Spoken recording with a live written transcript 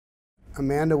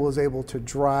Amanda was able to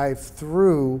drive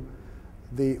through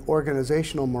the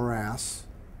organizational morass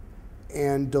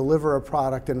and deliver a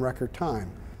product in record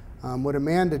time. What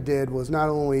Amanda did was not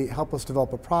only help us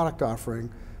develop a product offering,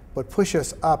 but push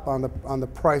us up on the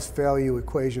price-value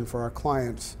equation for our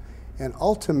clients and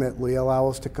ultimately allow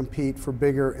us to compete for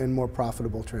bigger and more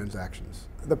profitable transactions.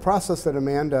 The process that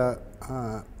Amanda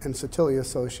and Setili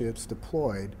Associates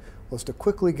deployed was to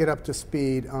quickly get up to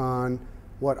speed on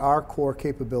what our core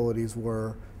capabilities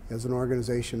were as an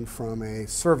organization from a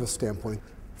service standpoint.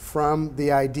 From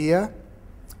the idea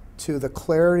to the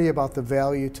clarity about the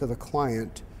value to the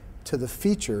client, to the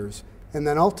features, and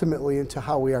then ultimately into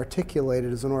how we articulate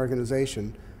it as an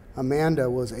organization, Amanda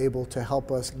was able to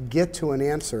help us get to an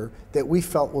answer that we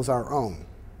felt was our own.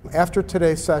 After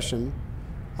today's session,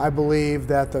 I believe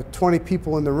that the 20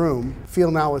 people in the room feel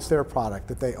now it's their product,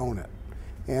 that they own it.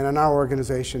 And in our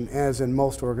organization, as in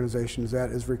most organizations, that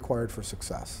is required for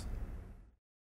success.